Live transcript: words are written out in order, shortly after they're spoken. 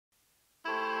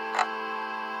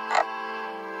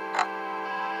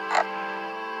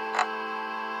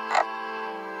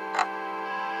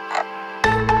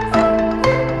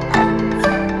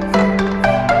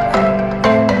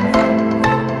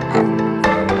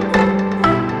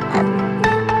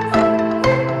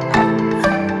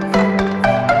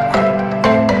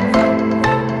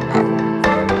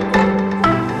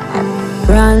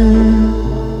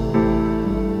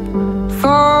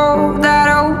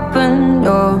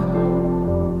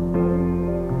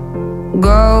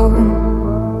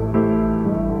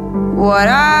What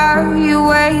are you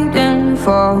waiting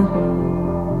for?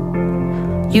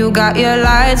 You got your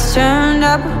lights turned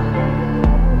up,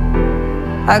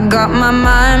 I got my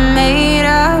mind made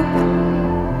up.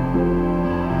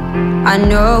 I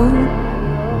know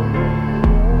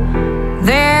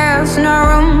there's no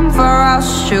room for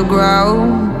us to grow.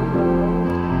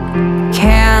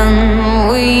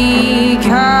 Can we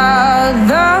cut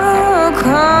the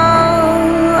code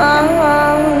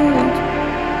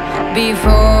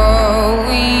before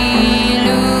we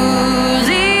lose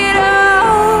it all?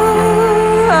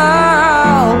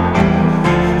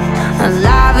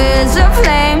 Love is a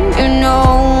flame, you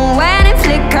know when it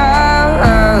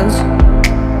flickers.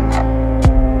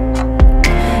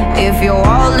 If you're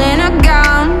holding a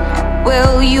gun,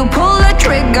 will you pull the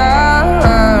trigger?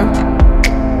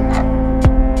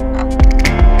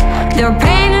 The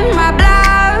pain in my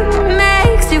blood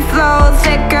makes you flow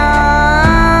thicker.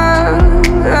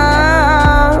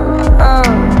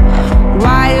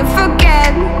 Why you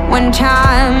forget when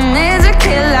time is a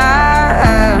killer?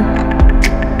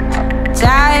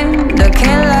 Time the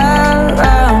killer.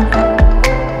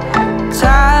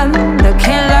 Time the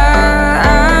killer.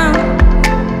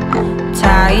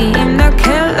 Time the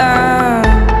killer.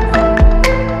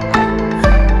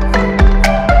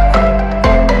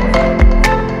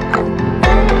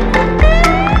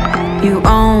 You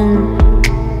own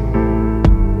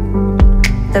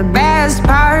the best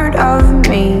part of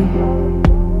me.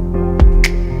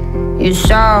 You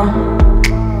saw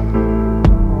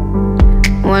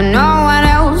when no one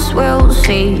else will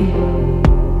see.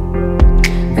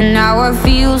 And now I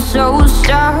feel so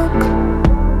stuck.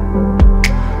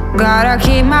 Gotta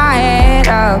keep my head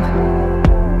up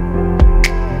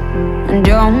and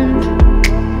don't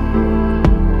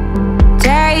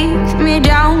take me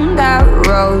down that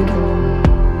road.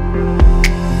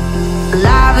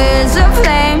 Love is a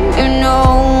flame, you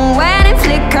know when it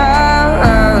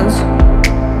flickers.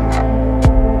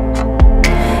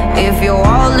 If you're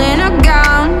holding a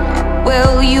gun,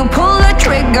 will you pull the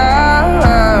trigger?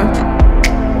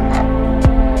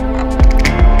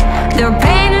 The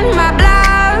pain in my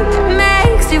blood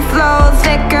makes you flow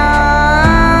thicker.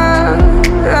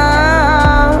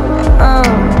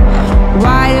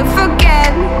 Why you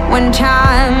forget when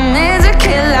time is a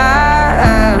killer?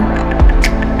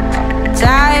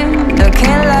 Time the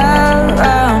killer.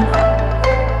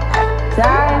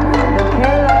 Time the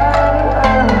killer.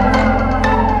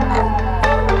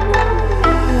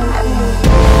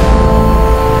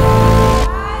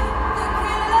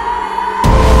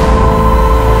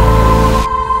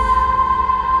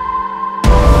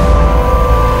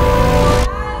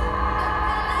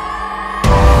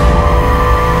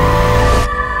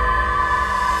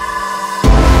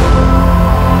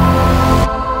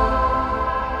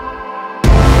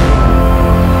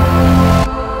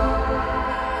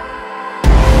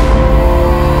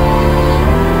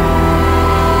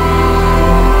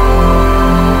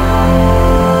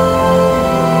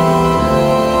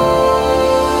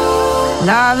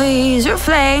 Love is a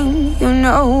flame, you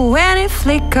know when it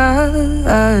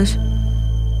flickers.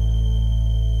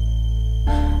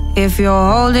 If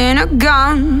you're holding a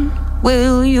gun,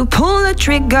 will you pull the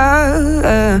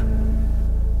trigger?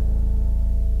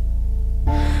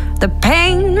 The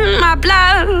pain in my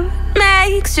blood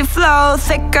makes you flow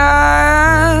thicker.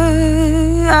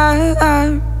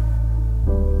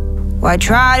 Why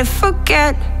try to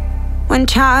forget when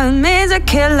time is a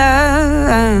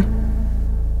killer?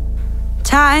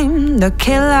 Time the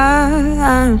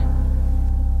killer.